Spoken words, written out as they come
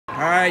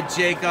All right,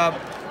 Jacob.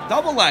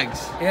 Double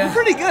legs. Yeah. You're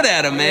pretty good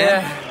at them,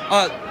 man.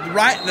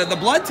 Yeah. The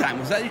blood time,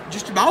 was that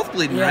just your mouth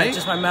bleeding, Yeah, right?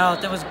 just my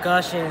mouth. It was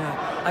gushing.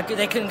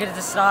 They couldn't get it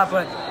to stop,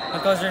 but my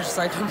coach was just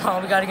like, come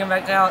on, we got to get him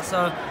back out.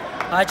 So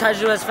I tried to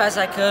do it as fast as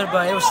I could,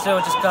 but it was still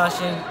just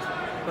gushing.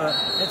 But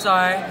it's all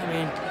right. I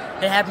mean,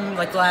 it happened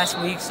like last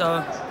week,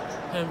 so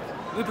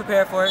we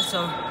prepared for it,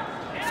 so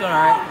it's doing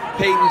all right.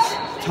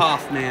 Peyton's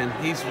tough, man.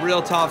 He's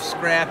real tough,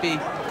 scrappy,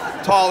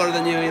 taller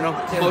than you,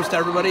 most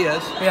everybody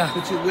is. Yeah.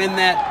 But you win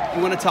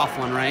a tough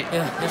one, right?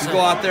 Yeah. Yes, you sir. go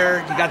out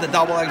there, you got the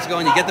double legs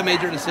going, you get the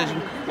major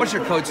decision. What's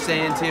your coach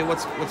saying to you?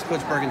 What's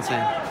Coach Bergen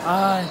saying?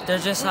 They're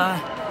just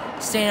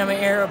staying in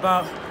my ear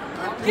about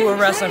who we're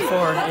wrestling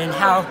for and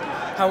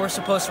how we're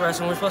supposed to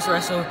wrestle. We're supposed to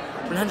wrestle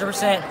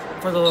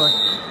 100% for the Lord.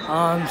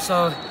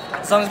 So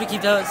as long as we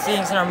keep those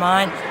things in our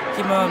mind,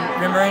 keep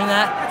remembering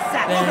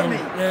that,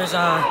 then there's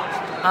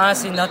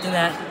honestly nothing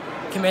that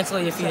can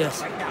mentally defeat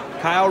us.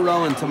 Kyle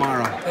Rowan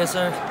tomorrow. Yes,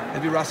 sir.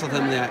 Have you wrestled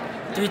him yet?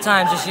 3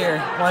 times this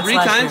year. Once 3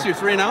 last times? year.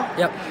 You're 3-0?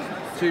 Yep.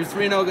 So you're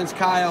 3-0 against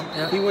Kyle.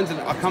 Yep. He wins a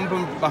come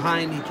from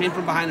behind. He came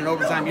from behind in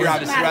overtime. You're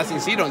obviously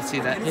wrestling, so you don't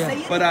see that.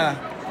 Yeah. But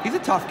he's a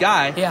tough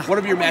guy. Yeah. What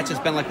have your matches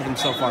been like with him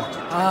so far?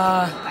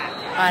 I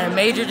had a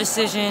major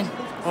decision,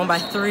 won by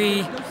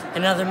 3,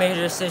 another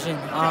major decision.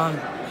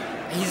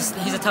 He's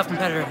a tough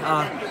competitor.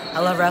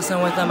 I love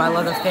wrestling with him. I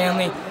love their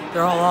family.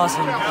 They're all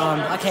awesome.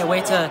 I can't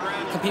wait to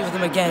compete with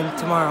him again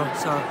tomorrow.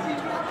 So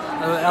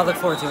I'll look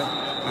forward to it.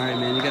 All right,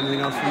 man. You got anything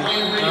else for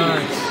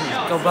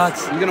me? Go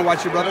Bucks. You gonna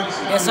watch your brother?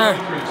 Yes, sir.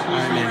 All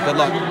right, man. Good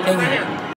luck. Thank you.